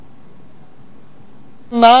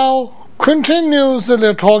Now,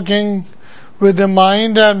 continuously talking with the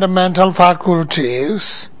mind and the mental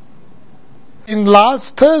faculties. In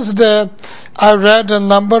last Thursday, I read a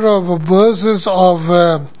number of verses of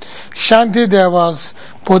Shantideva's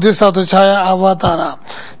Bodhisattva Chaya Avatara.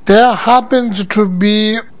 There happens to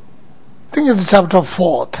be, I think it's chapter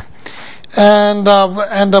 4, and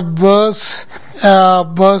a verse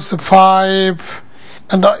 5,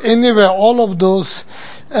 and anyway, all of those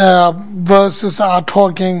verses are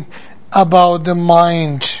talking about the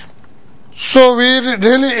mind. So we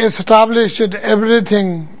really established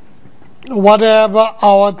everything, whatever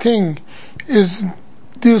our thing is,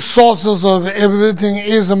 the sources of everything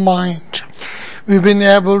is mind. We've been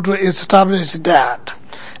able to establish that.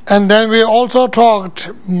 And then we also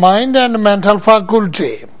talked mind and mental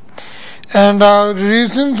faculty. And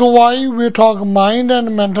reasons why we talk mind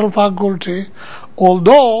and mental faculty,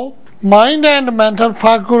 although mind and mental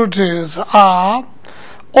faculties are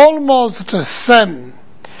almost the same.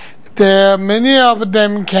 Many of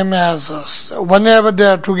them came as us whenever they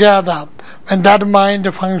are together, when that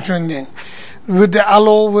mind functioning, with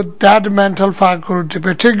that mental faculty,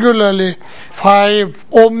 particularly 5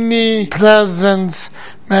 omnipresence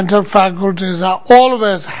mental faculties are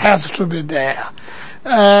always has to be there.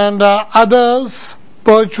 And others,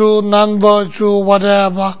 virtue, non-virtue,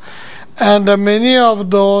 whatever, and many of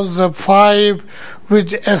those 5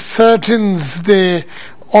 which ascertains the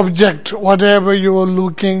object, whatever you are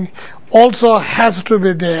looking, also has to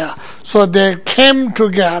be there. So they came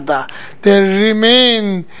together, they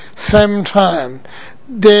remain same time,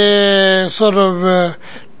 they sort of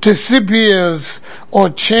disappears or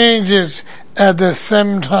changes at the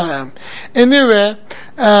same time. Anyway,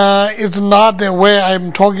 it's not the way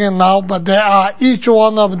I'm talking now, but they are, each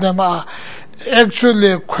one of them are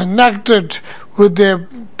actually connected with the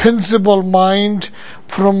principal mind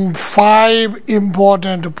from 5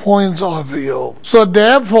 important points of view. So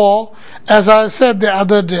therefore, as I said the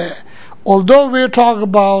other day, although we talk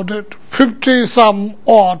about 50-some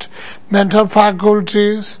odd mental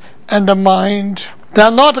faculties and the mind, they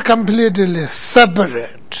are not completely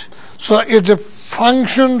separate. So it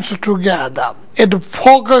functions together. It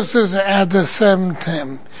focuses at the same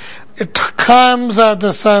time. It comes at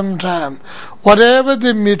the same time. Whatever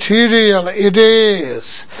the material it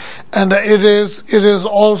is, and it is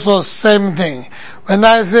also same thing. When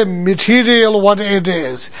I say material, what it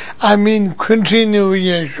is, I mean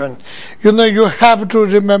continuation. You have to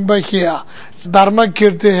remember here,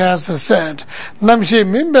 Dharmakirti has said, Namshi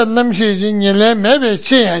mimbe namshi ji nyele mebe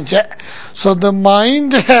chiyanche. So the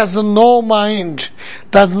mind has no mind,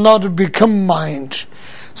 does not become mind.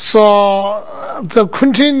 So the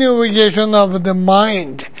continuation of the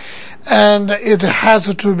mind, and it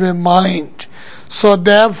has to be mind. So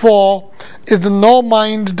therefore, if no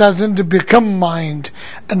mind doesn't become mind.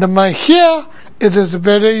 And here, it is a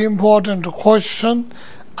very important question.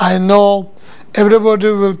 I know everybody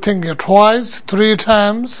will think it twice, 3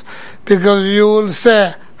 times, because you will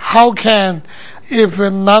say, how can, if a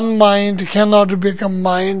non-mind cannot become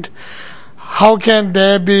mind, how can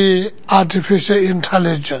there be artificial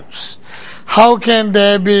intelligence? How can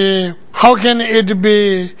it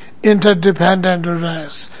be interdependent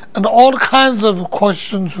rest? And all kinds of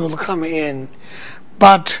questions will come in.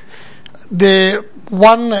 But the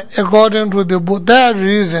one, according to the Buddha, there are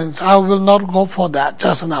reasons. I will not go for that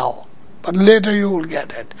just now. But later you will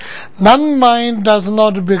get it. Non-mind does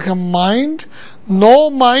not become mind. No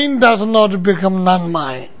mind does not become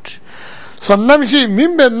non-mind. So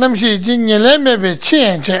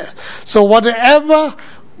so whatever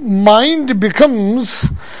mind becomes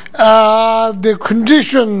the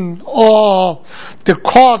condition or the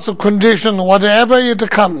cause of condition, whatever it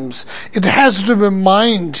comes, it has to be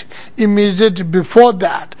mind immediately before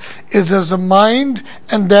that. It is a mind,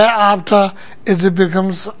 and thereafter it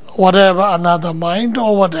becomes whatever, another mind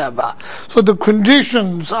or whatever. So the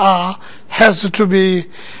conditions has to be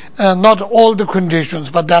not all the conditions,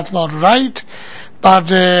 but that's not right. But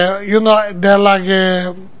there are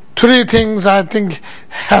like 3 things I think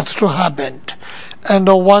has to happen. And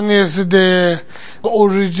one is the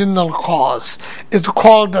original cause. It's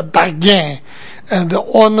called the Dagyen, and the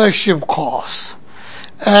ownership cause.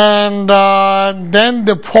 And then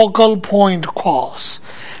the focal point cause.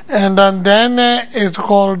 And then it's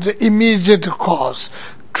called the immediate cause,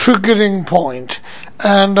 triggering point.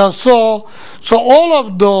 And so all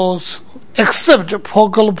of those, except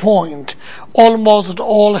focal point, almost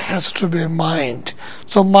all has to be mind.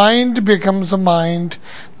 So mind becomes a mind.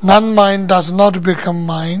 Non-mind does not become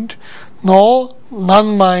mind. No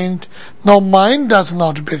mind does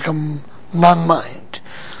not become non-mind.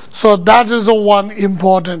 So that is one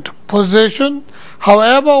important possession.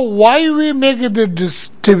 However, why we make the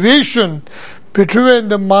division between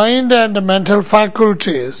the mind and the mental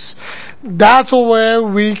faculties, that's where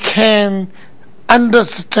we can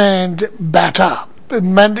understand better.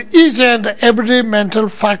 Each and every mental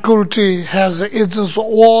faculty has its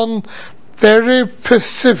own very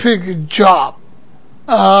specific job.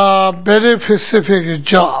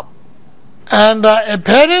 And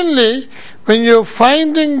apparently, when you're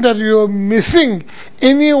finding that you're missing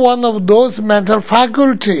any one of those mental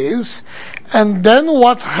faculties, and then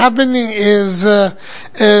what's happening is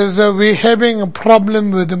we having a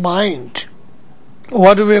problem with the mind.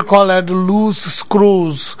 What do we call it? Loose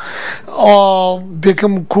screws, or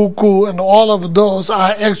become cuckoo, and all of those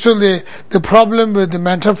are actually the problem with the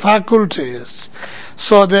mental faculties.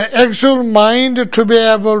 So the actual mind, to be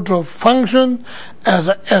able to function as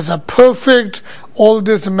a perfect, all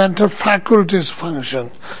these mental faculties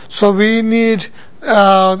function. So we need,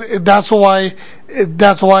 that's why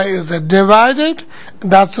it's divided.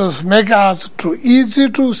 That's make us too easy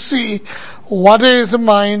to see what is the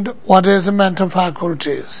mind, what is the mental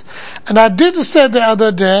faculties. And I did say the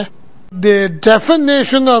other day, the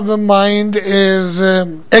definition of the mind is,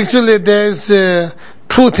 actually there's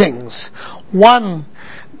two things. One,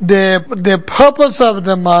 the purpose of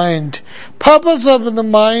the mind. Purpose of the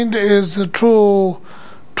mind is to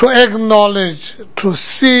acknowledge, to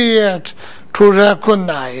see it, to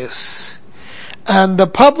recognize. And the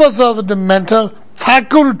purpose of the mental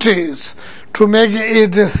faculties, to make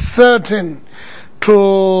it certain,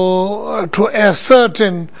 to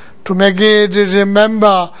ascertain, to make it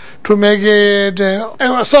remember, to make it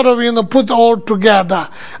sort of, put it all together.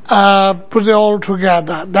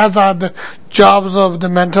 That's are the jobs of the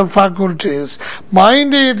mental faculties.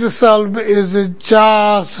 Mind itself is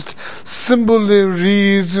just simply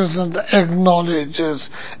reads and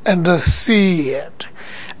acknowledges and see it.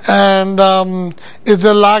 And it's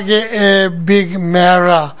like a big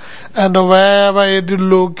mirror, and wherever it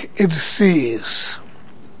look, it sees.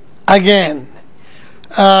 Again,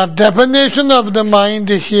 definition of the mind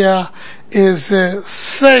here is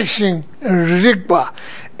searching, rigpa.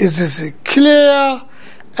 It is clear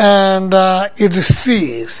and it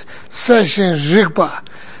sees. Searching, rigpa.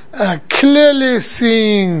 Clearly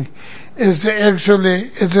seeing is actually,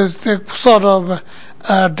 it is the sort of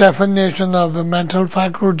definition of a mental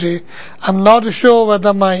faculty. I'm not sure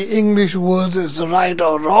whether my English words is right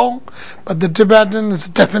or wrong, but the Tibetan is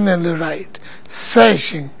definitely right.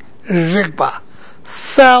 Searching, rigpa.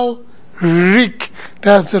 Sel, rik.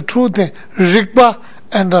 That's the two things. Rigpa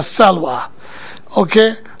and the salva.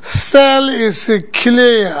 Okay? Sel is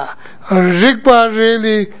clear. Rigpa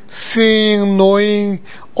really seeing, knowing,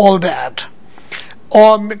 all that.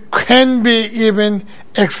 Or can be even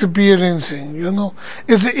experiencing,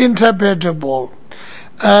 It's interpretable.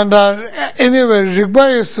 And anyway,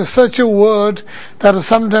 Rigpa is such a word that is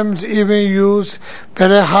sometimes even used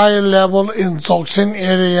very high level in Dzogchen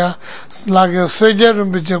area. Like Suje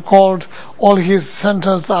Rinpoche called, all his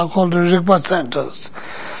centers are called Rigpa centers.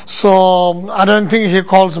 So I don't think he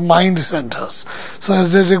calls mind centers. So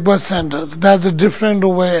it's the Rigpa centers. That's a different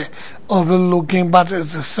way of looking, but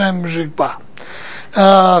it's the same Rigpa.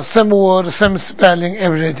 Same word, same spelling,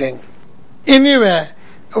 everything. Anyway,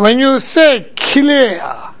 when you say clear,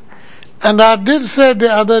 and I did say the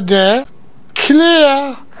other day,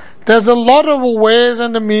 clear, there's a lot of ways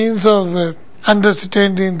and means of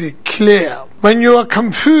understanding the clear. When you are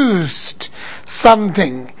confused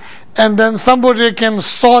something, and then somebody can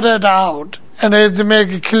sort it out, and it's make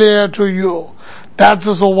it clear to you, that's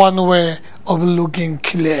also one way of looking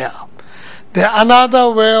clear. The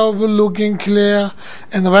another way of looking clear,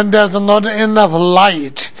 and when there's not enough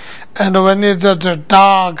light, and when it's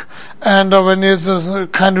dark, and when it's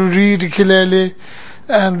can't read clearly,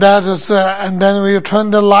 and that is, and then we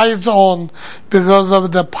turn the lights on because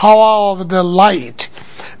of the power of the light,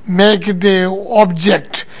 make the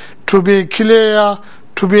object to be clear,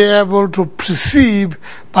 to be able to perceive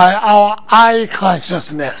by our eye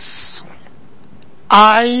consciousness.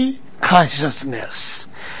 Eye consciousness.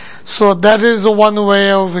 So that is one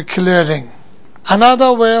way of clearing.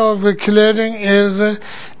 Another way of clearing is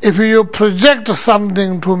if you project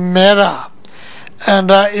something to mirror, and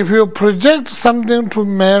if you project something to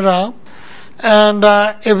mirror, and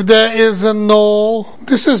if there is no,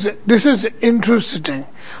 this is interesting.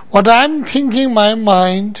 What I'm thinking in my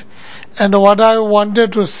mind and what I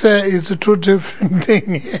wanted to say is two different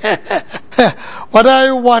things. What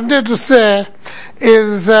I wanted to say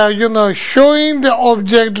is, showing the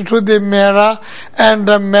object to the mirror, and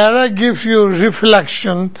the mirror gives you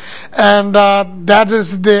reflection, and that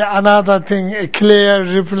is the another thing, a clear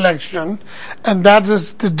reflection, and that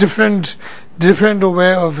is the different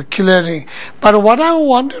way of clearing. But what I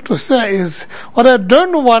wanted to say is, what I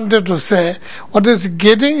don't want to say, what is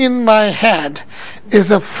getting in my head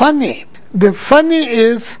is funny. The funny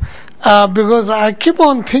is, because I keep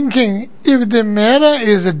on thinking, if the mirror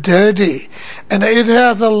is dirty and it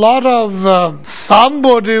has a lot of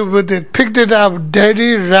somebody with it picked it up,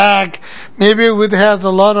 dirty rag, maybe it has a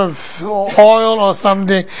lot of oil or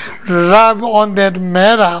something rubbed on that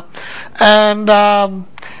mirror, and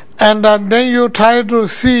then you try to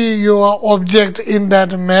see your object in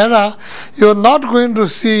that mirror, you're not going to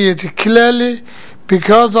see it clearly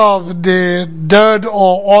because of the dirt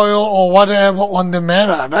or oil or whatever on the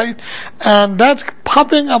mirror, right? And that's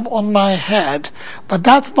popping up on my head, but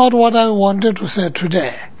that's not what I wanted to say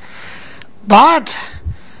today. But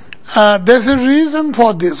there's a reason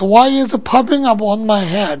for this. Why is it popping up on my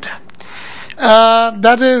head?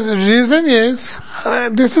 Reason is,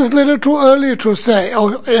 this is a little too early to say,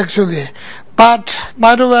 actually, but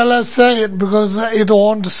might as well say it because it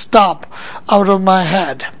won't stop out of my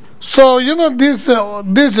head. So, this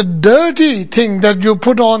dirty thing that you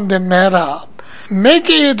put on the mirror, make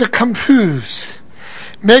it confuse.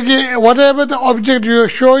 Make it, whatever the object you are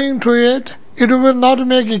showing to it, it will not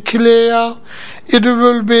make it clear. It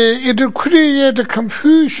will create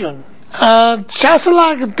confusion. Just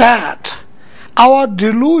like that, our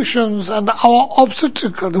delusions and our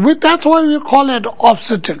obstacles, that's why we call it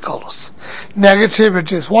obstacles.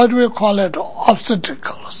 Negativities, why do we call it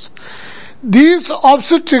obstacles? These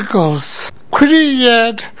obstacles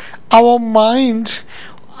create our mind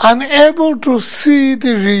unable to see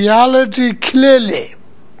the reality clearly.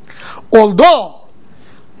 Although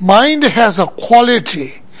mind has a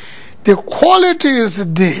quality, the quality is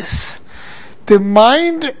this: the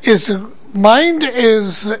mind is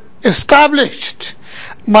established,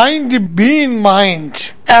 mind being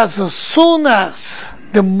mind, as soon as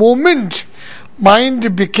the moment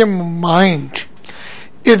mind became mind,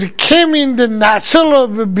 it came in the natural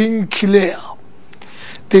of being clear.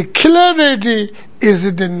 The clarity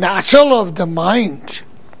is the natural of the mind.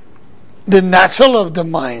 The natural of the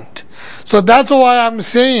mind. So that's why I'm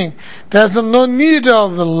saying there's no need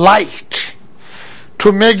of light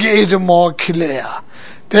to make it more clear.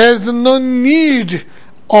 There's no need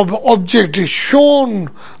of object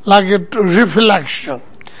shown like a reflection.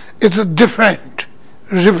 It's a different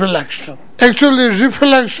reflection. Actually,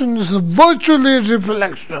 reflection is virtually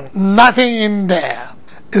reflection. Nothing in there.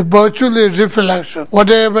 It's virtually reflection.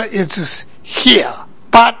 Whatever it is here.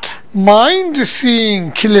 But mind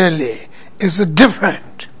seeing clearly is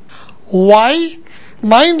different. Why?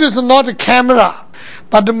 Mind is not a camera,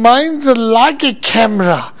 but the mind is like a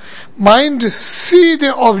camera. Mind see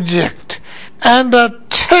the object and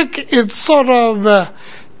takes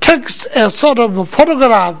a sort of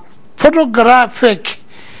photographic.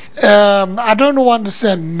 I don't want to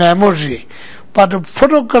say memory, but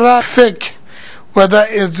photographic, whether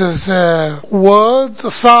it is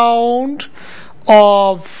words, sound,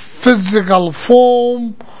 or physical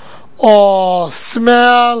form, or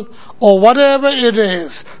smell, or whatever it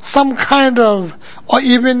is, some kind of, or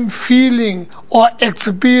even feeling or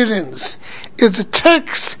experience. It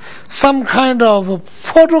takes some kind of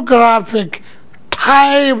photographic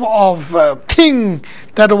type of thing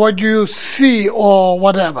that what you see or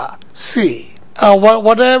whatever see.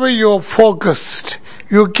 Whatever you're focused,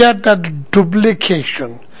 you get that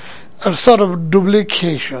duplication, a sort of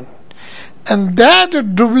duplication. And that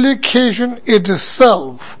duplication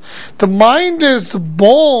itself, the mind is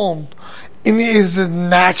born in its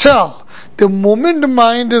natural. The moment the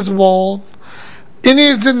mind is born, in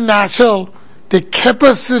its natural, the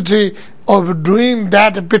capacity of doing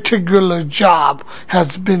that particular job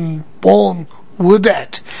has been born with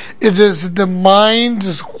it. It is the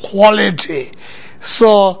mind's quality.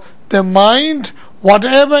 So the mind,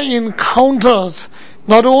 whatever encounters,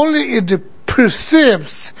 not only it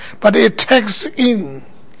perceives, but it takes in.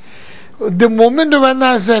 The moment when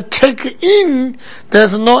I say take in,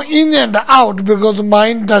 there's no in and out because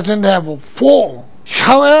mind doesn't have a form.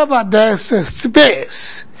 However, there's a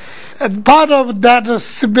space. And part of that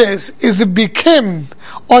space is became,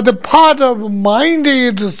 or the part of mind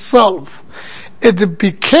itself, it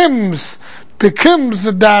becomes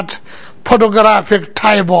that photographic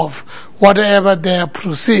type of whatever they are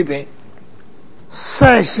perceiving.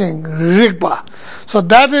 Sensing, rigpa. So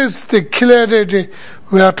that is the clarity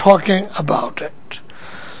we are talking about it.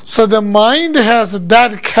 So the mind has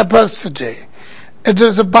that capacity. It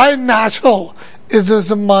is by natural. It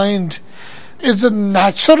is a mind. It's a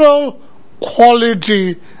natural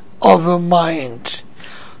quality of a mind.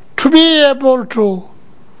 To be able to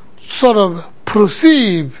sort of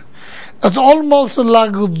perceive, it's almost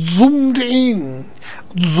like zoomed in.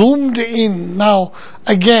 Zoomed in. Now,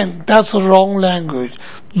 again, that's a wrong language.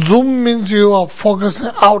 Zoom means you are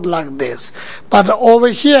focusing out like this. But over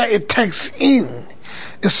here, it takes in.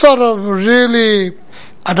 It's sort of really,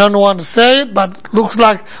 I don't want to say it, but looks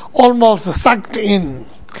like almost sucked in.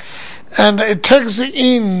 And it takes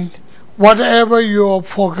in whatever you are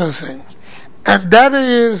focusing. And that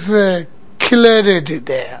is clarity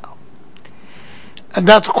there. And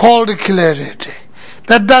that's called clarity.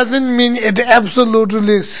 That doesn't mean it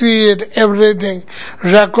absolutely see it, everything,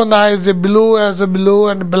 recognize the blue as a blue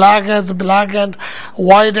and black as black and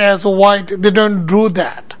white as white. They don't do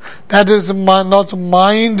that. That is not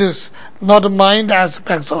mind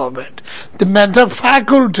aspects of it. The mental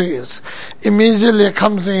faculties immediately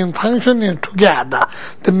comes in functioning together.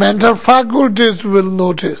 The mental faculties will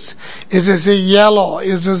notice. It is a yellow,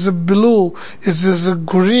 it is a blue, it is a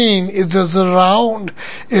green, it is a round,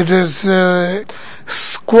 it is a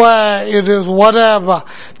square, it is whatever.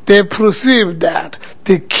 They perceive that.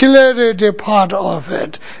 The clarity part of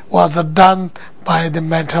it was done by the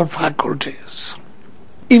mental faculties,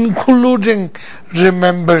 including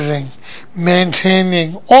remembering,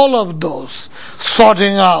 maintaining, all of those,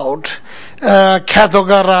 sorting out,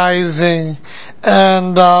 categorizing,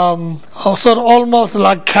 and also almost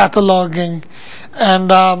like cataloging,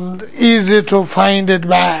 and easy to find it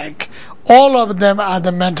back. All of them are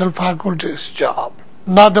the mental faculties' job,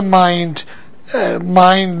 not the mind,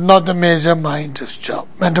 not the major mind's job.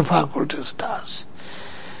 Mental faculties does.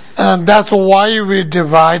 And that's why we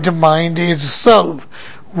divide the mind itself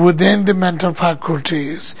within the mental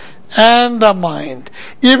faculties and the mind.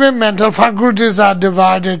 Even mental faculties are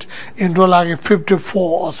divided into like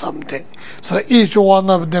 54 or something. So each one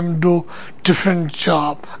of them do different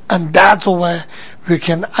job. And that's where we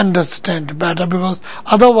can understand better, because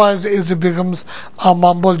otherwise it becomes a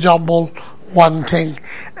mumble jumble one thing.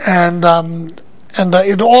 And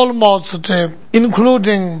it almost,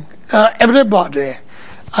 including everybody,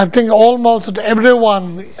 I think almost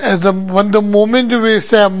everyone, when the moment we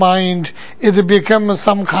say mind, it becomes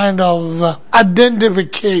some kind of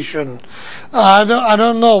identification. I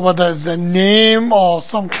don't know whether it's a name or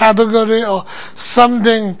some category or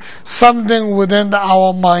something within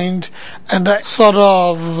our mind, and sort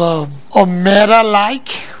of or meta-like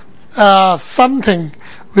something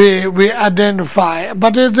we identify,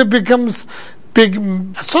 but it becomes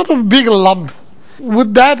sort of big lump.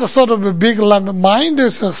 With that sort of a big lump, mind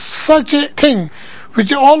is such a thing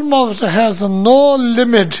which almost has no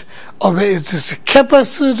limit of its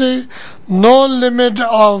capacity, no limit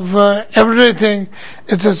of everything.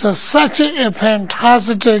 It is such a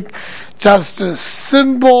fantastic, just a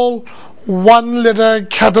symbol, one little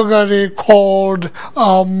category called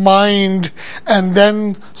mind, and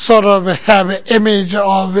then sort of have an image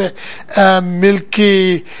of a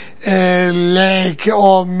milky lake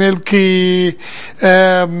or milky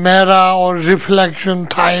mirror or reflection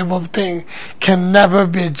type of thing can never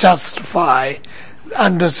be justified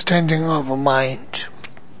understanding of a mind.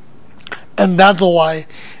 And that's why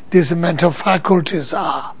these mental faculties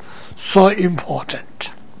are so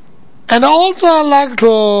important. And also I'd like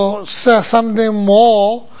to say something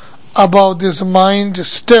more about this mind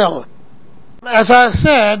still. As I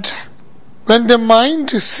said, when the mind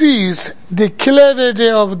sees the clarity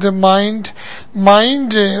of the mind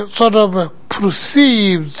sort of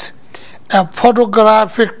perceives a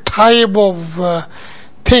photographic type of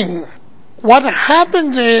thing. What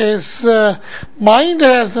happens is mind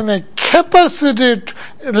has a capacity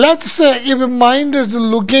let's say if mind is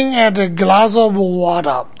looking at a glass of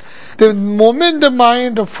water, the moment the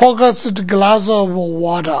mind focuses the glass of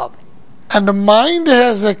water, and the mind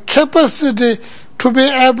has a capacity to be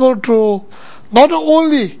able to not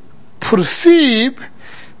only perceive,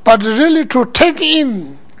 but really to take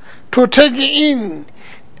in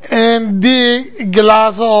and the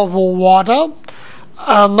glass of water,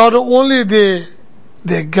 not only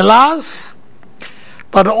the glass,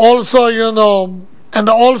 but also, and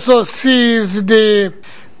also sees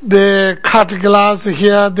the cut glass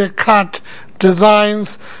here, the cut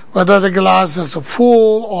designs, whether the glass is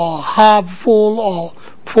full or half full or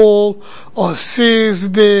full, or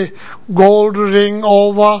sees the gold ring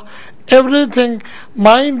over, everything,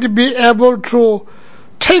 mind be able to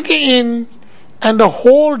take in and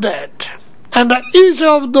hold it. And each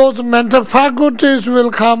of those mental faculties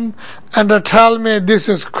will come and tell me this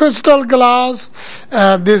is crystal glass,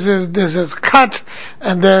 this is cut,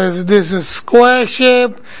 and this is square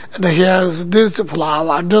shape, and here's this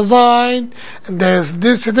flower design, and there's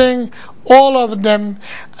this thing, all of them,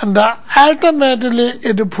 and ultimately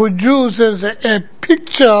it produces a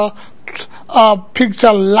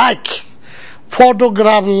picture-like,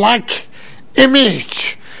 photograph-like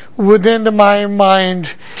image within my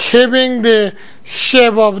mind, having the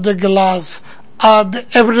shape of the glass,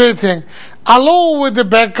 everything, along with the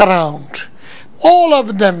background, all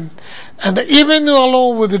of them, and even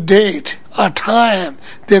along with the date or time,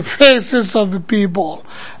 the faces of the people,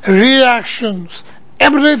 reactions,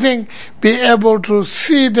 everything, be able to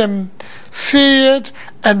see it,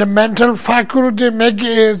 and the mental faculty make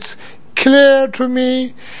it clear to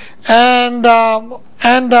me, and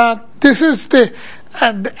this is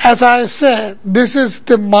and as I said, this is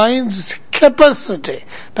the mind's capacity.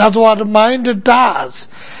 That's what the mind does.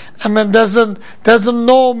 I mean, there's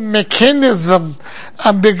no mechanism,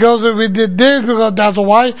 and because we did this, because that's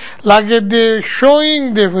why, like the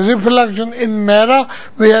showing the reflection in mirror,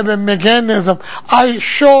 we have a mechanism. I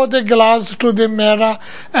show the glass to the mirror,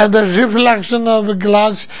 and the reflection of the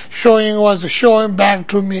glass was showing back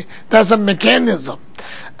to me. That's a mechanism.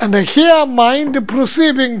 And here, mind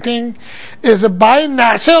perceiving thing is by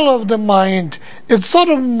nature of the mind. It's sort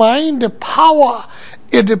of mind power.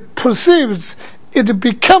 It perceives, it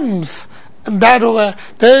becomes. And that way,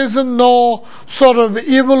 there is no sort of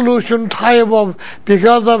evolution type of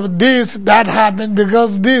because of this, that happened,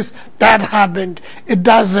 because this, that happened. It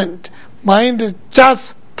doesn't. Mind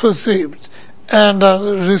just perceived and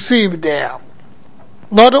received there.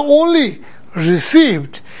 Not only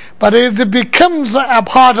received, but it becomes a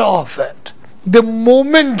part of it. The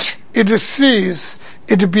moment it sees,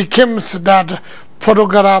 it becomes that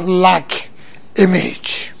photograph-like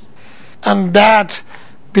image. And that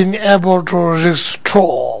being able to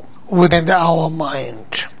restore within our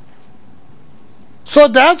mind. So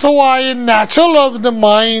that's why natural of the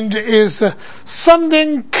mind is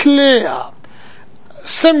something clear.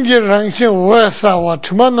 The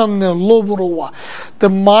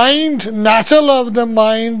mind, natural of the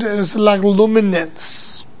mind is like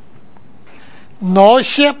luminance. No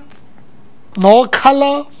shape, no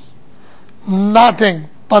color, nothing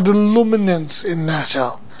but luminance in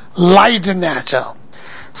nature, light in nature.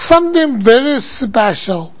 Something very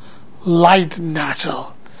special, light in nature.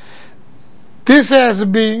 This has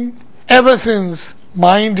been ever since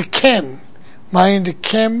mind came. Mind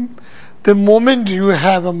came. The moment you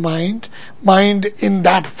have a mind in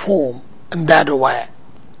that form, in that way.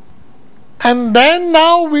 And then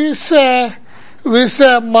now we say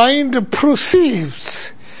mind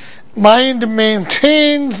perceives, mind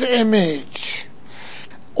maintains image.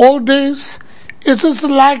 All this, it is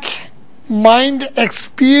like mind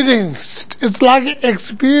experienced. It's like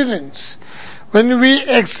experience. When we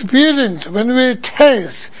experience, when we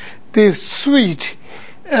taste the sweet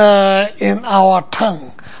in our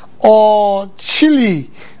tongue, or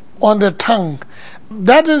chili on the tongue,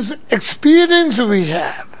 that is experience we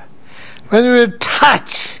have. When we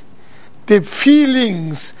touch the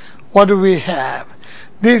feelings, what we have,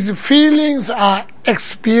 these feelings are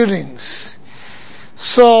experience.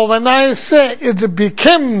 So when I say it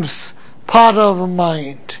becomes part of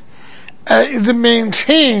mind, it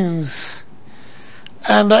maintains,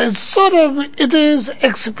 and it is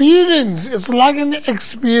experience. It's like an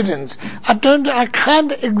experience. I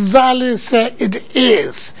can't exactly say it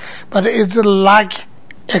is, but it's like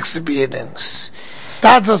experience.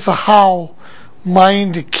 That is how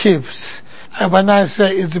mind keeps. And when I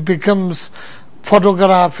say it becomes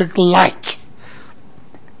photographic like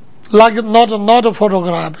not a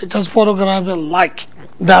photograph, just photographic like.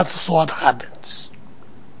 That's what happens.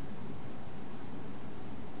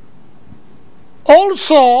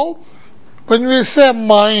 Also, when we say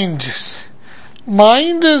mind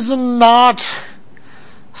is not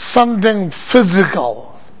something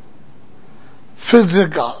physical.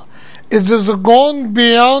 It is gone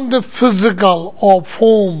beyond the physical or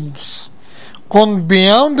forms. Gone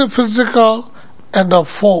beyond the physical and the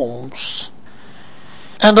forms.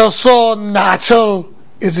 And also natural,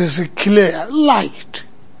 it is clear, light,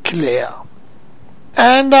 clear.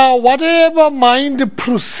 And whatever mind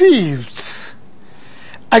perceives,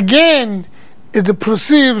 again, it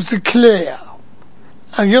perceives clear.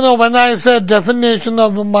 And when I say definition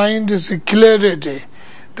of mind is clarity,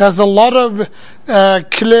 there's a lot of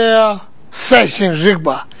clear session,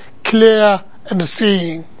 rigba, clear and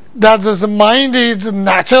seeing. That is, mind is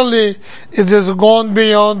naturally, it is gone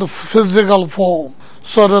beyond the physical form,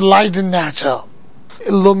 so the light in nature.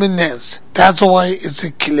 luminance. That's why it's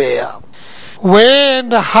clear. Where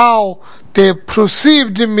and how they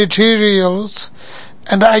perceive the materials,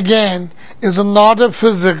 and again, is not a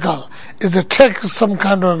physical. It's a take some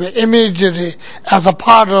kind of imagery as a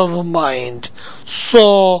part of the mind.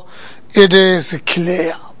 So it is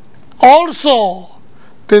clear. Also,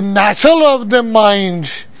 the nature of the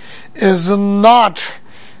mind is not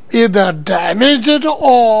either damaged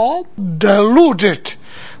or diluted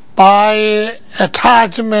by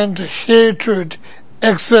attachment, hatred,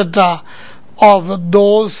 etc. of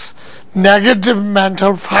those negative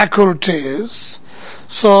mental faculties.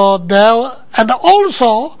 So there, and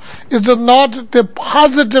also it is not the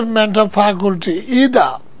positive mental faculty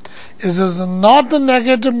either. It is not the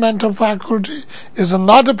negative mental faculty. It is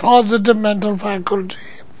not a positive mental faculty.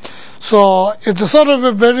 So it's sort of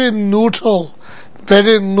a very neutral,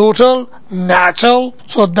 natural.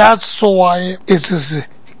 So that's why it is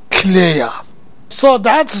clear. So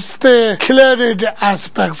that's the clarity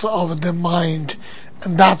aspects of the mind,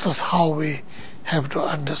 and that is how we have to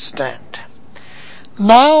understand.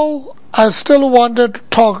 Now, I still wanted to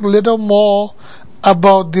talk a little more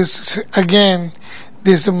about this again,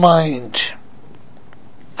 this mind.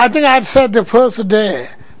 I think I said the first day,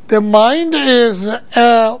 the mind is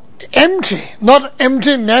empty, not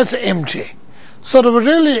emptiness empty. So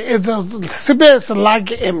really it's a space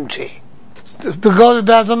like empty. Because it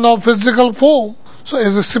has no physical form, so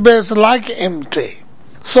it's a space like empty.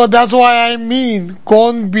 So that's why I mean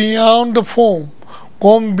going beyond the form,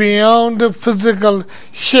 going beyond the physical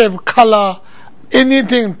shape, color,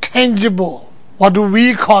 anything tangible. What do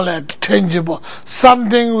we call it? Tangible.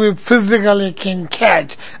 Something we physically can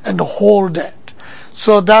catch and hold it.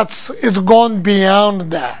 So it's gone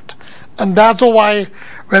beyond that. And that's why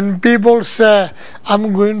when people say,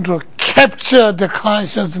 I'm going to capture the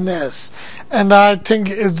consciousness, and I think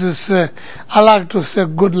it is, I like to say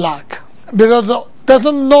good luck. Because there's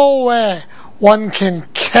no way one can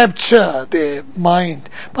capture the mind.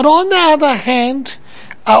 But on the other hand,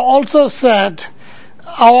 I also said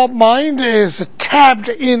our mind is tapped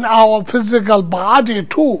in our physical body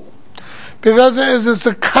too, because it is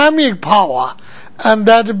a karmic power, and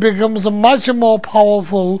that becomes much more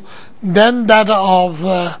powerful than that of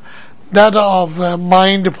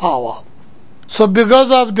mind power. So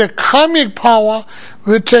because of the karmic power,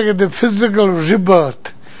 we take the physical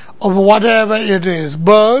rebirth of whatever it is,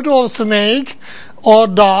 bird or snake or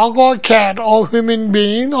dog or cat or human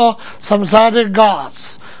being or samsaric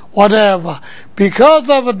gods, whatever. Because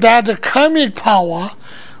of that karmic power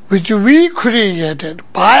which we created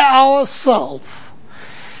by ourselves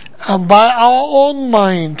and by our own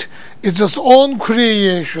mind, it's its own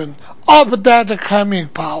creation of that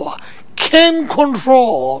karmic power, can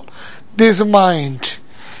control this mind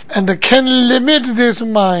and can limit this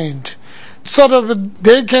mind. Sort of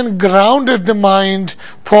they can ground the mind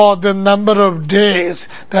for the number of days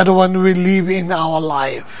that when we live in our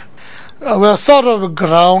life. We're sort of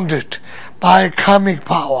grounded by karmic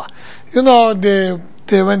power. You know,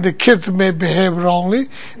 when the kids may behave wrongly,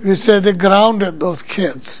 we say they grounded those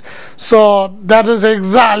kids. So that is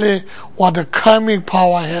exactly what the karmic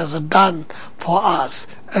power has done for us,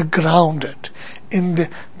 grounded in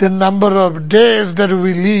the number of days that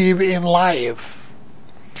we live in life.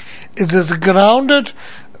 It is grounded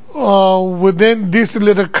within this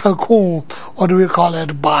little cocoon, what we call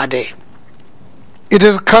it, body. It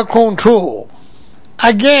is cocoon too.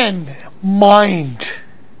 Again, mind.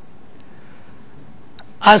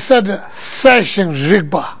 I said Session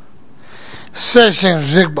Rigpa.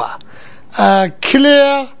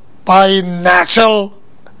 Clear by natural,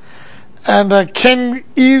 and can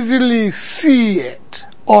easily see it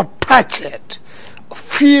or touch it,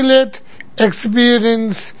 feel it,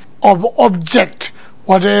 experience of object,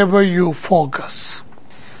 whatever you focus.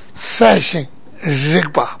 Session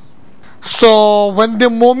Rigpa. So when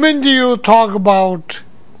the moment you talk about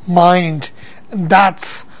mind,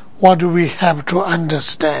 that's what we have to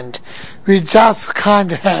understand. We just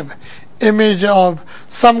can't have image of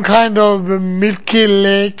some kind of milky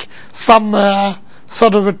lake somewhere,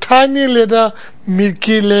 sort of a tiny little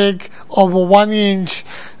milky lake of 1 inch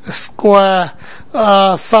square,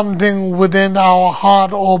 something within our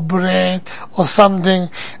heart or brain or something.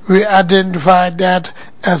 We identify that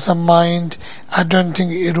as a mind. I don't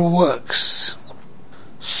think it works.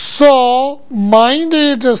 So mind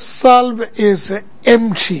itself is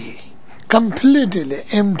empty, completely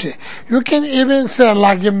empty. You can even say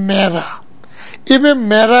like a mirror. Even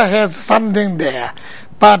mirror has something there,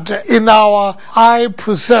 But in our eye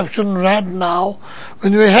perception right now,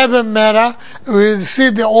 when we have a mirror, we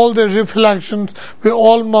see all the reflections, we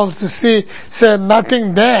almost say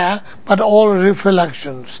nothing there, but all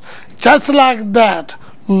reflections. Just like that,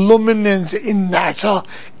 luminance in nature,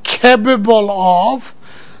 capable of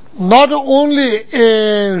not only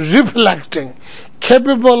reflecting,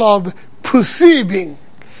 capable of perceiving,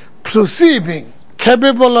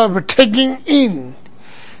 capable of taking in,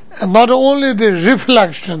 and not only the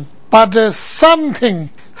reflection, but something,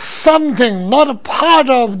 not a part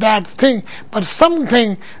of that thing, but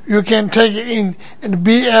something you can take in and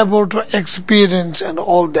be able to experience and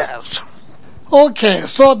all that. Okay,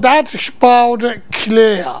 so that's about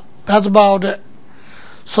clear. That's about it.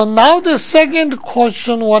 So now the second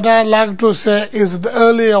question, what I like to say is the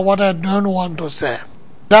earlier what I don't want to say.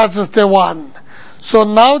 That's the one. So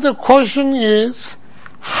now the question is,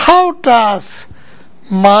 how does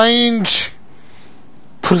mind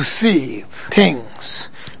perceive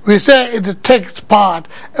things? We say it takes part,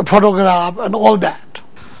 a photograph and all that.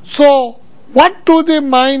 So what do the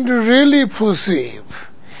mind really perceive?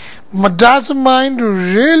 Does mind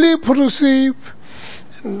really perceive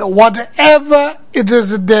whatever it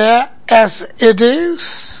is there as it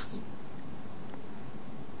is?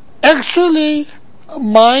 Actually,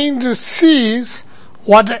 mind sees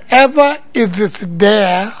whatever it is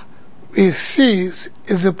there, it sees,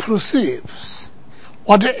 it perceives.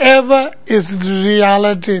 Whatever is the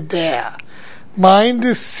reality there, mind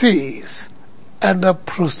sees and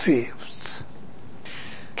perceives.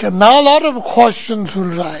 Okay, now a lot of questions will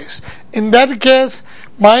rise. In that case,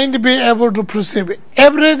 mind be able to perceive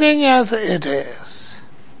everything as it is.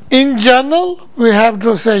 In general, we have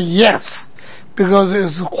to say yes, because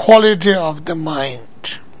it's the quality of the mind.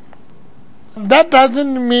 That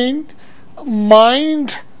doesn't mean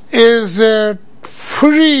mind is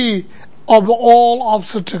free of all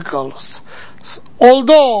obstacles.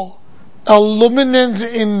 Although a luminance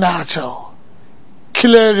in nature,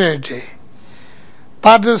 clarity,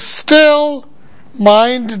 but still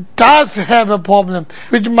mind does have a problem,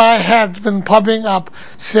 which my head's been popping up,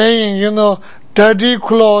 saying, dirty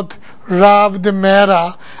cloth rub the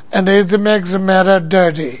mirror and it makes the mirror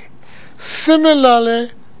dirty.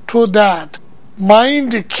 Similarly to that,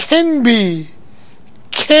 mind can be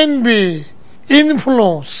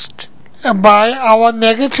influenced by our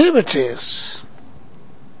negativities.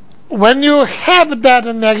 When you have that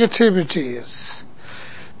negativities,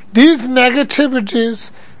 these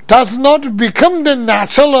negativities does not become the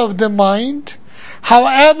nature of the mind.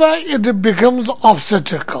 However, it becomes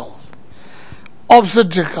obstacle.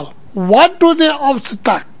 What do they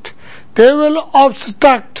obstruct? They will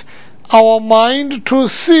obstruct our mind to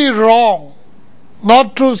see wrong,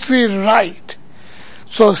 not to see right.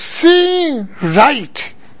 So seeing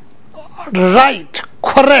right,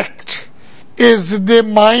 correct, is the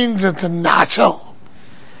mind's natural.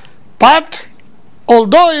 But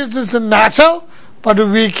although it is natural, but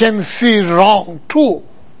we can see wrong too.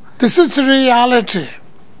 This is reality.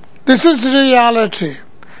 This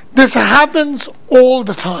happens all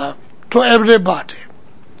the time to everybody.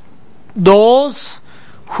 Those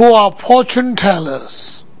who are fortune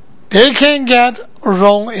tellers, they can get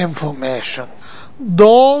wrong information.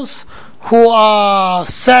 Those who are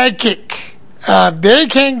psychic, they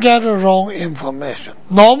can get wrong information.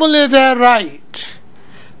 Normally they're right,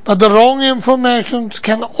 but the wrong information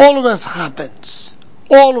can always happen.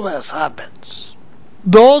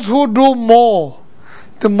 Those who do more,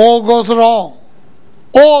 the more goes wrong.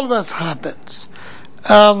 Always happens.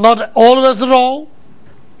 Not always wrong,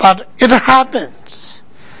 but it happens.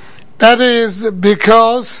 That is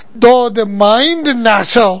because though the mind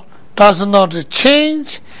nature does not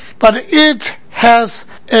change, but it has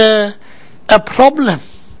a problem.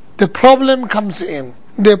 The problem comes in.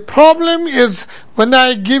 The problem is when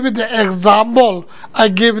I give the example,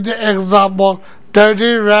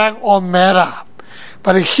 dirty rag or mirror.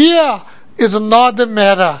 But here is not the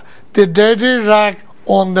mirror, the dirty rag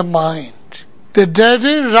on the mind. The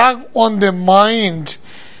dirty rag on the mind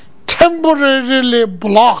temporarily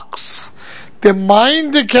blocks the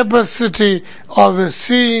mind capacity of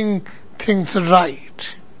seeing things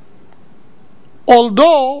right.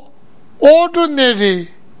 Although ordinary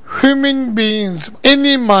human beings,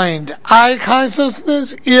 any mind, eye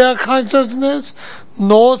consciousness, ear consciousness,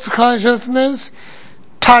 nose consciousness,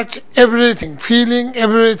 touch everything, feeling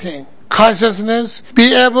everything, consciousness,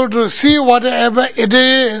 be able to see whatever it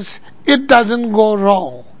is, it doesn't go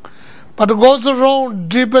wrong. But it goes wrong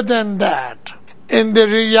deeper than that. In the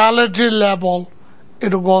reality level,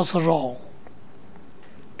 it goes wrong.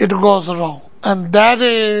 It goes wrong. And that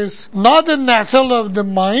is not the nature of the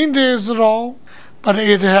mind is wrong, but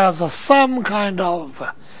it has some kind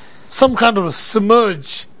of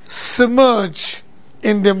submerge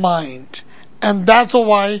in the mind, and that's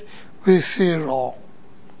why we see wrong.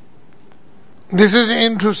 This is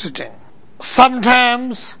interesting.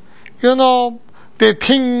 Sometimes, the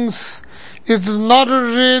things is not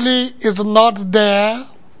there,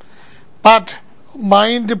 but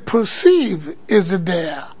mind perceive is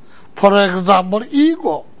there. For example,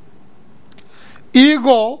 ego.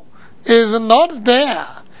 Ego is not there.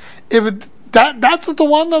 If that's the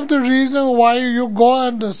one of the reasons why you go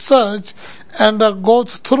and search and go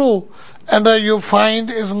through and you find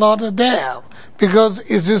it's not there, because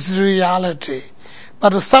it is reality.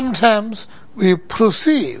 But sometimes we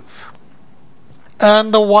perceive.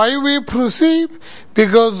 And why we perceive?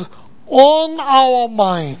 Because on our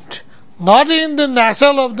mind, not in the nature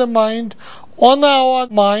of the mind, on our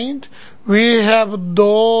mind, we have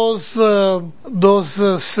those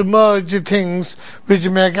submerged things which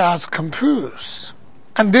make us confused.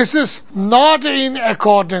 And this is not in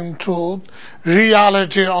according to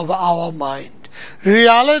reality of our mind.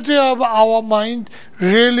 Reality of our mind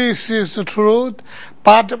really sees the truth,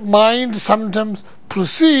 but mind sometimes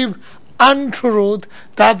perceive untruth.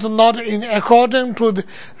 That's not in according to the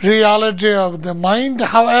reality of the mind.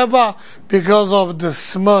 However, because of the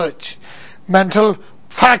smudge, mental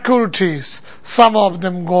faculties, some of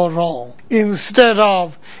them go wrong. Instead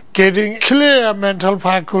of getting clear mental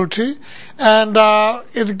faculty, and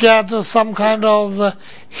it gets some kind of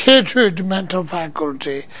hatred mental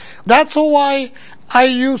faculty. That's why I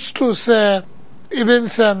used to say, even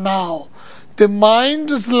say now, the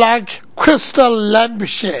mind is like crystal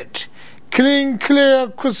lampshade, clear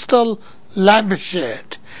crystal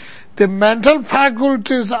lampshade. The mental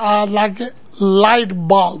faculties are like light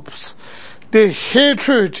bulbs. The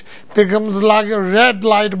hatred becomes like a red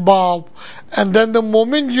light bulb, and then the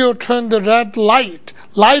moment you turn the red light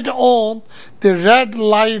on, the red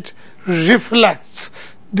light reflects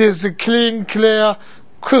this clear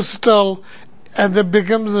crystal, and it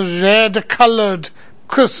becomes a red colored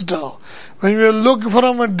crystal. When we look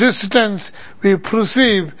from a distance, we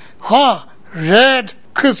perceive, red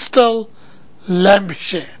crystal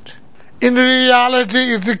lampshade. In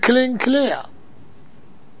reality, it's clear.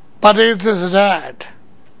 But it is red.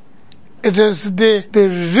 It is the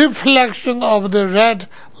reflection of the red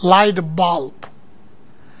light bulb.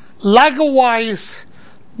 Likewise,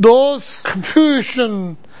 those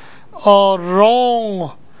confusion or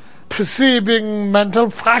wrong perceiving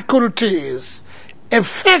mental faculties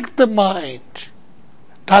affect the mind.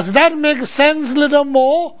 Does that make sense a little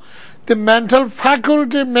more? The mental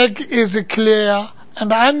faculty is clear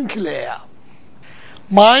and unclear.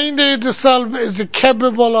 Mind itself is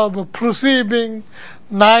capable of perceiving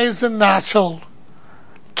nice and natural,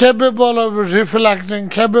 capable of reflecting,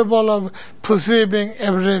 capable of perceiving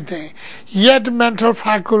everything. Yet mental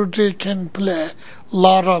faculty can play a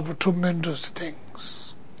lot of tremendous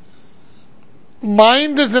things.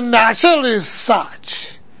 Mind is naturally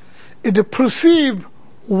such. It perceives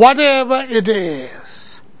whatever it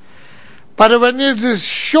is. But when it is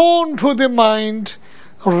shown to the mind,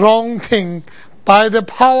 wrong thing, by the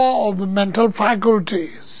power of mental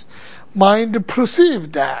faculties, mind perceives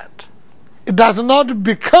that. It does not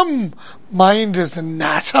become mind is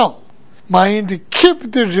natural. Mind keeps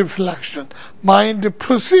the reflection. Mind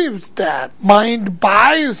perceives that. Mind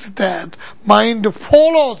buys that. Mind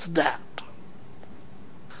follows that.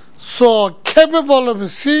 So capable of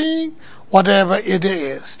seeing whatever it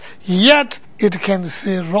is, yet it can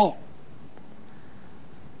see wrong.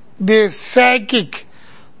 The psychic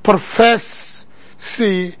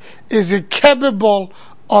prophecy is capable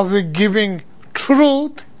of giving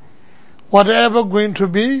truth, whatever going to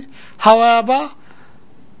be. However,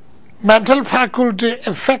 mental faculty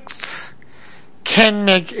effects can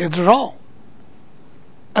make it wrong.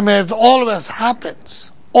 It always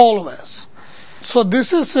happens, always. So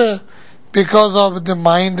this is because of the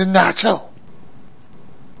mind nature.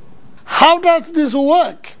 How does this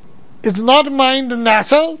work? It's not mind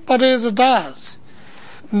natural, but it does.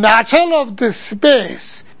 Natural of the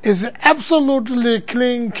space is absolutely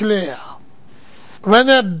clear. When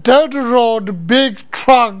a dirt road, big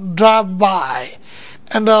truck drive by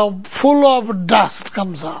and full of dust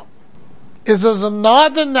comes up, it is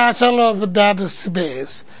not the natural of that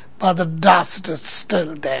space, but the dust is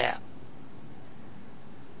still there.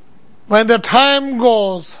 When the time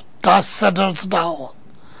goes, dust settles down.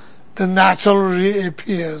 The natural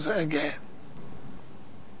reappears again.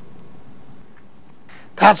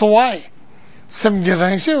 That's why the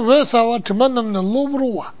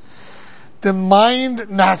mind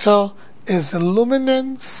natural is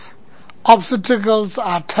luminance, obstacles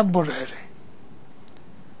are temporary.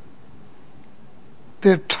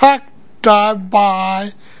 the truck drive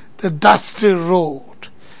by the dusty road,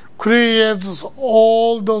 creates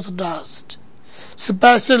all those dust,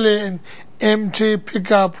 especially an empty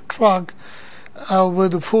pickup truck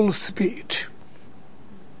with full speed.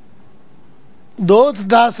 Those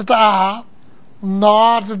dust are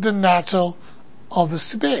not the nature of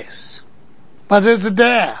space, but it's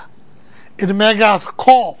there. It makes us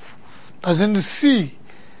cough, doesn't see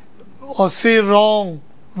or see wrong,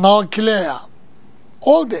 not clear.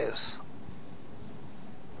 All this.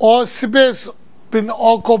 All space been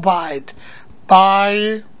occupied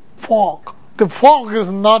by fog. The fog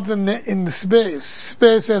is not in space.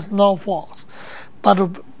 Space has no fog.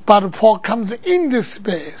 But fog comes in the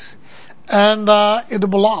space and it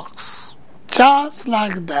blocks. Just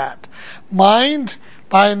like that. Mind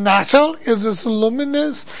by nature is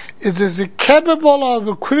luminous, it is capable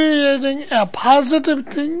of creating positive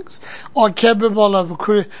things, or capable of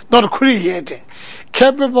not creating,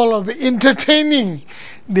 capable of entertaining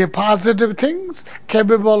the positive things,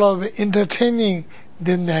 capable of entertaining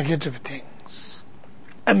the negative things.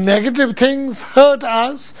 And negative things hurt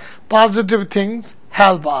us, positive things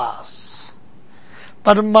help us.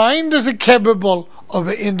 But mind is capable of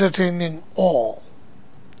entertaining all,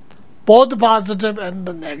 both positive and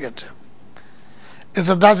the negative.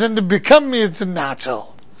 It doesn't become its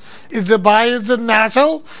natural. It's by its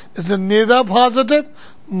natural, it's neither positive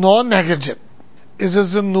nor negative. It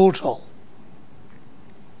is neutral.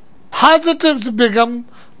 Positives become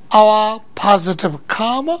our positive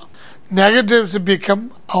karma, negatives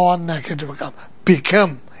become our negative karma.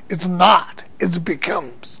 Become. It's not. It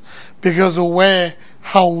becomes. Because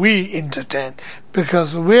how we entertain.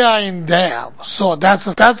 Because we are in there. So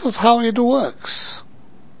that's how it works.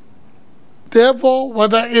 Therefore,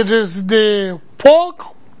 whether it is the fog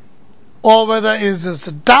or whether it is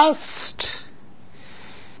dust,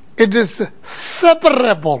 it is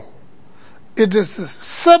separable. It is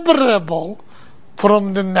separable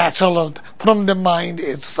from the natural, from the mind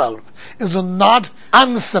itself. It's not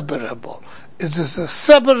inseparable. It is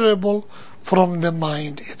separable from the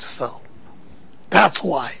mind itself. That's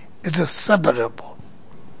why it is separable.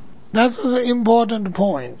 That is an important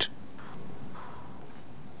point.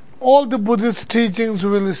 All the Buddhist teachings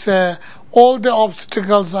will say all the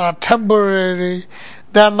obstacles are temporary,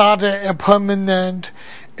 they are not a permanent,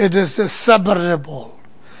 it is separable.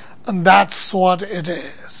 And that's what it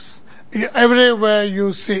is. Everywhere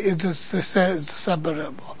you see it is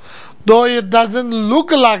separable. Though it doesn't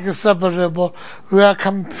look like separable, we are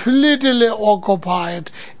completely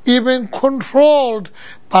occupied, even controlled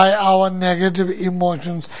by our negative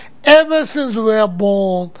emotions. Ever since we are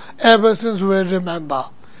born, ever since we remember,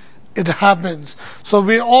 it happens. So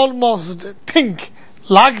we almost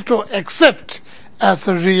like to accept as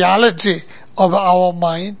a reality of our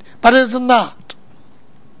mind, but it's not.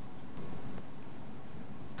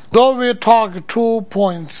 Though we talk 2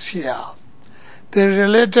 points here, the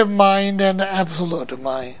relative mind and the absolute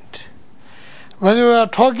mind. When we are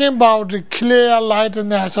talking about the clear, light,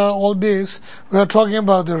 nature, all this, we are talking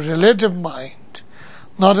about the relative mind,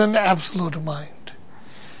 not an absolute mind.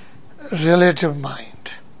 Relative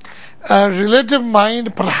mind. A relative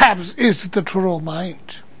mind perhaps is the true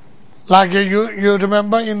mind. Like you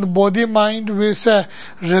remember in the body mind, we say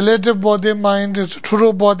relative body mind is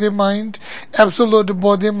true body mind, absolute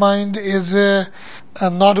body mind is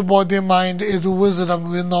not body mind, is wisdom.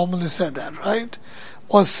 We normally say that, right?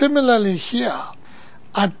 Or similarly here,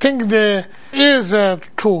 I think there is a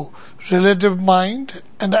true relative mind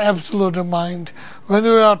and absolute mind. When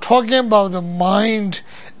we are talking about the mind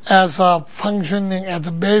as a functioning as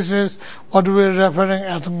a basis, what we're referring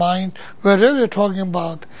as mind, we're really talking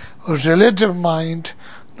about relative mind.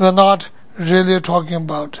 We're not really talking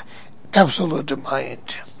about absolute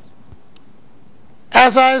mind.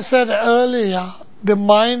 As I said earlier, the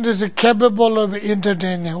mind is capable of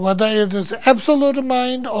entertaining, whether it is absolute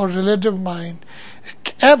mind or relative mind,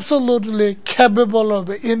 absolutely capable of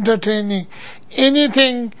entertaining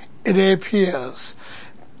anything it appears.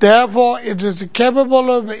 Therefore, it is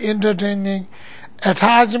capable of entertaining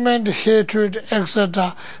attachment, hatred,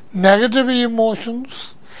 etc., negative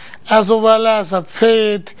emotions, as well as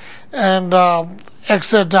faith and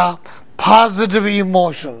etc., positive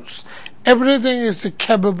emotions. Everything is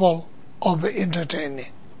capable of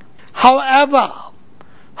entertaining. However,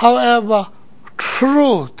 the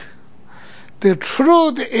truth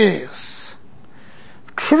is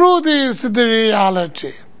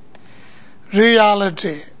the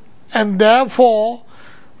reality, and therefore,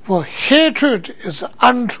 for hatred is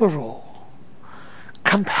untrue,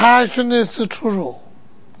 compassion is true,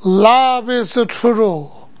 love is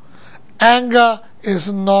true, anger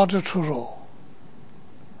is not true.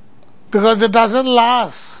 because it doesn't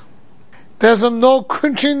last. There's no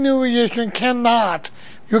continuation, you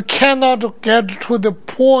cannot get to the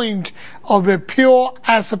point of the pure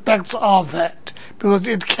aspects of it, because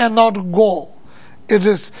it cannot go. It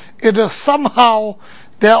is somehow,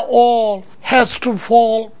 they all has to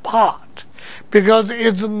fall apart, because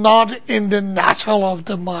it's not in the natural of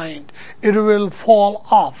the mind. It will fall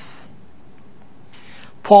off.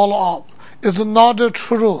 It's not the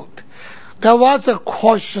truth. There was a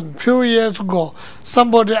question a few years ago.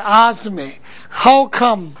 Somebody asked me, how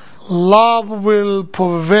come love will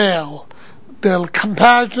prevail, the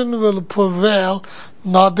compassion will prevail,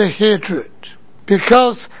 not the hatred?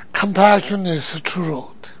 Because compassion is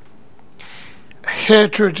truth.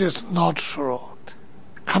 Hatred is not truth.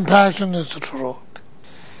 Compassion is the truth.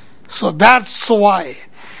 So that's why.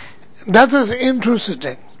 That is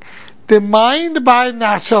interesting. The mind by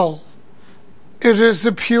nature, it is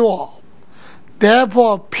pure.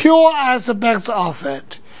 Therefore, pure aspects of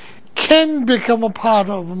it can become a part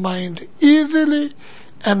of mind easily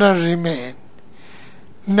and remain.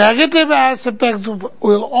 Negative aspects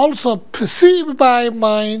will also perceived by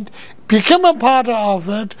mind, become a part of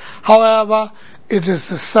it. However, it is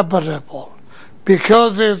separable,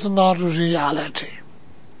 because it's not reality,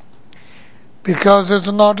 because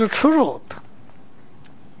it's not the truth.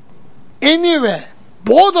 Anyway,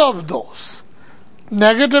 both of those,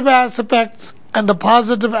 negative aspects and the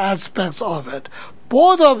positive aspects of it,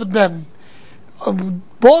 both of them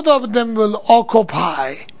will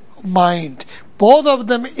occupy mind. Both of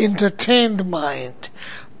them entertain the mind,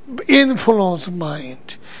 influence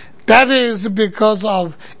mind. That is because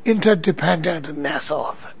of interdependentness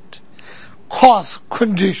of it. Cause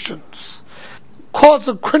conditions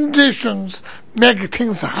make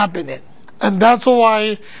things happening. And that's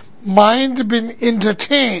why mind being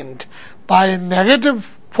entertained by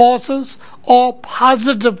negative forces or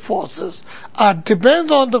positive forces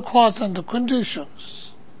depends on the cause and the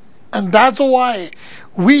conditions. And that's why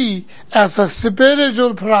we, as a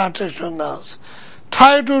spiritual practitioners,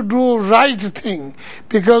 try to do right thing,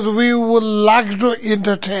 because we would like to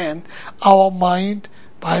entertain our mind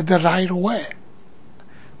by the right way.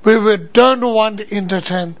 We don't want to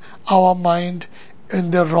entertain our mind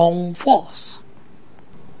in the wrong force.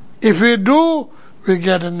 If we do, we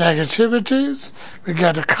get negativities, we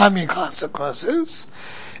get karmic consequences.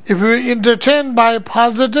 If we entertain by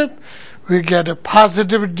positive, we get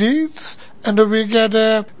positive deeds, and we get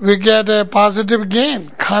a positive gain,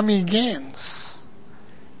 karmic gains.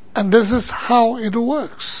 And this is how it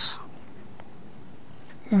works.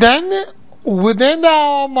 Then, within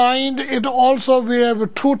our mind, we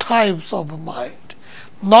have two types of mind.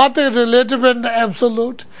 Not a relative and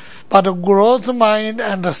absolute, but a gross mind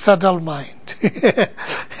and a subtle mind.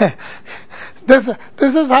 This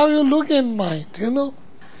is how you look in mind,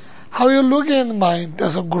 How you look in mind.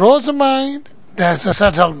 There's a gross mind, there's a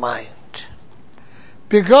subtle mind.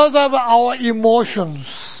 Because of our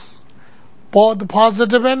emotions, both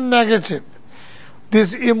positive and negative,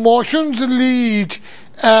 these emotions lead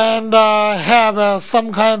and have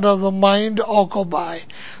some kind of a mind occupy.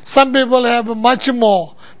 Some people have much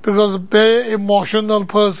more, because a very emotional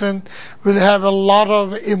person will have a lot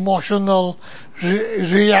of emotional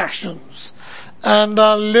reactions. And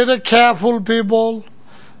little careful people,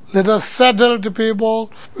 little settled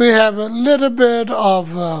people, we have a little bit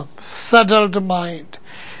of settled mind.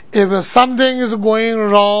 If something is going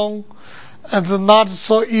wrong, it's not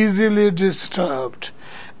so easily disturbed.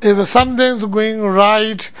 If something's going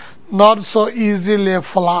right, not so easily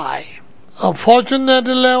fly.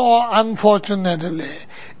 Fortunately or unfortunately,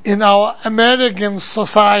 in our American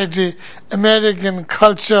society, American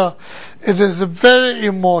culture, it is very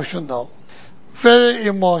emotional. Very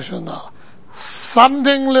emotional.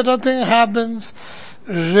 Something, little thing happens,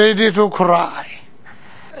 ready to cry.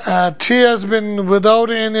 Tears been without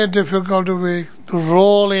any difficulty, we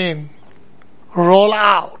roll in, roll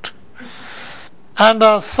out.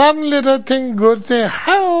 And some little thing, good thing,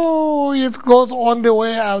 how it goes on the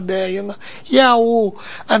way out there, Yeah,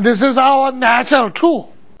 and this is our nature too.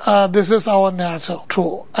 And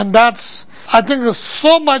that's, I think,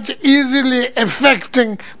 so much easily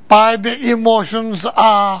affecting by the emotions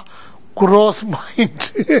are gross mind.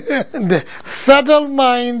 The subtle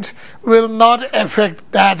mind will not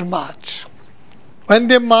affect that much. When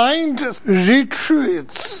the mind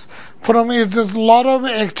retreats from it, there's a lot of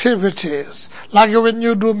activities, like when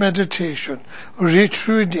you do meditation,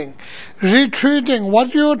 retreating,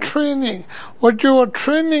 what you're training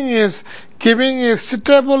is giving a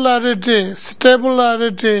stability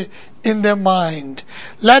in the mind.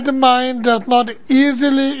 Let the mind does not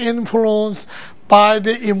easily influence by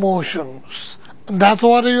the emotions. And that's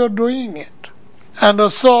what you're doing it.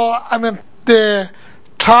 And so, they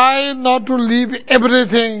try not to leave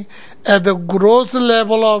everything at the gross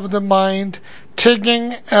level of the mind,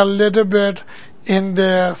 taking a little bit in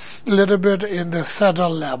the subtle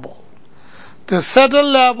level. The subtle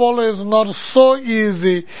level is not so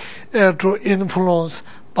easy to influence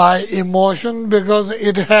by emotion because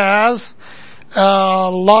it has a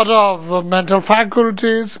lot of mental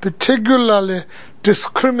faculties, particularly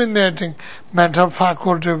discriminating mental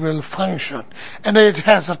faculty will function, and it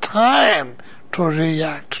has a time to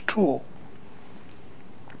react to.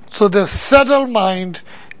 So the subtle mind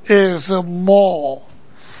is more.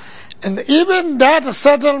 And even that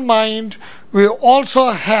subtle mind, we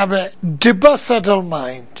also have a deeper subtle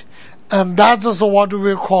mind, and that is what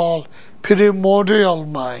we call primordial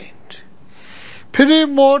mind.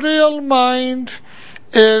 Primordial mind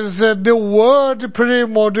is the word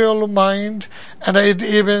primordial mind, and it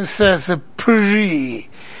even says pre.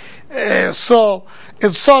 So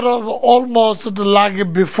it's sort of almost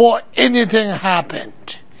like before anything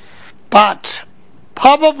happened. But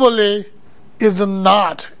probably is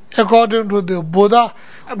not, according to the Buddha.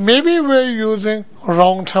 Maybe we're using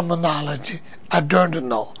wrong terminology. I don't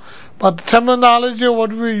know. But the terminology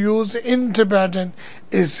what we use in Tibetan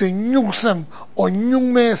is Nyuksem or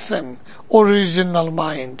Nyungmesem, original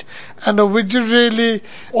mind, and which really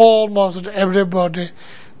almost everybody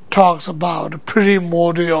talks about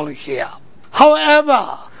primordial here.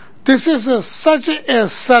 However, this is such a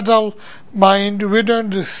subtle mind we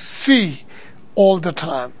don't see all the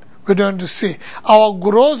time. We don't see. Our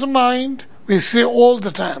gross mind we see all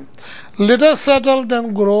the time. Little subtle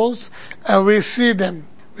than gross, and we see them.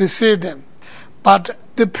 But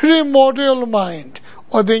the primordial mind,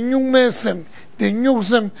 or the Nyungmesem,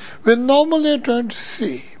 we normally don't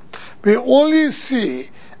see. We only see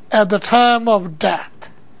at the time of death,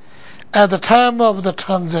 at the time of the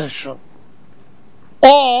transition,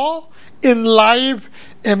 or in life,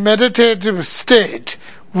 a meditative state,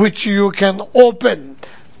 which you can open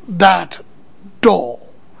that door.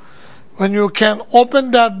 When you can open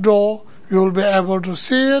that door, you will be able to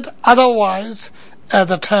see it. Otherwise, at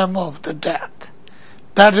the time of the death.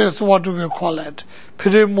 That is what we call it,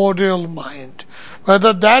 primordial mind.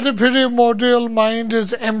 Whether that primordial mind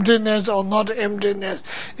is emptiness or not emptiness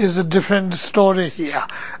is a different story here.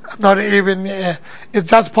 Not even, it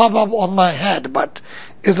just pop up on my head, but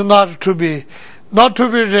it's not to be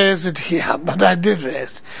raised here, but I did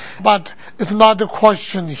raise. But it's not the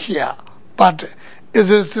question here, but it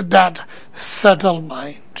is that subtle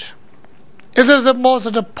mind. It is the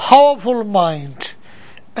most powerful mind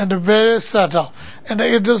and very subtle. And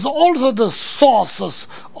it is also the sources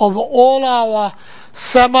of all our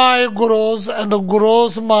semi-gross and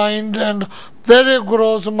gross mind and very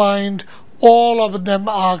gross mind. All of them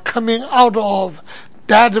are coming out of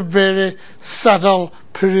that very subtle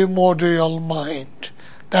primordial mind.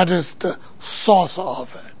 That is the source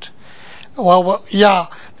of it. Well,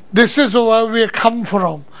 this is where we come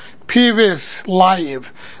from. Previous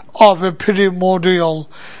life of a primordial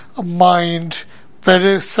mind,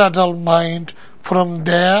 very subtle mind. From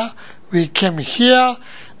there, we came here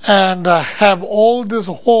and have all this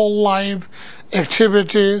whole life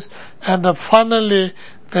activities, and finally,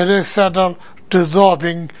 very subtle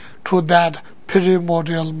dissolving to that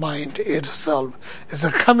primordial mind itself. It's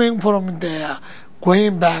coming from there,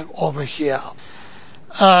 going back over here.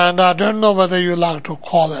 And I don't know whether you like to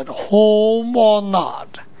call it home or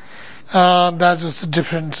not. That is a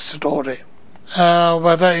different story.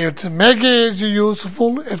 Whether it make it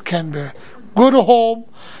useful, it can be good home,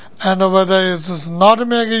 and whether it is not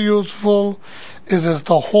make it useful, it is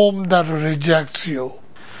the home that rejects you.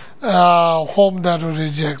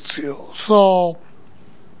 So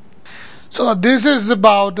this is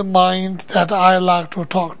about the mind that I like to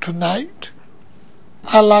talk tonight.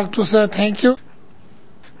 I like to say thank you.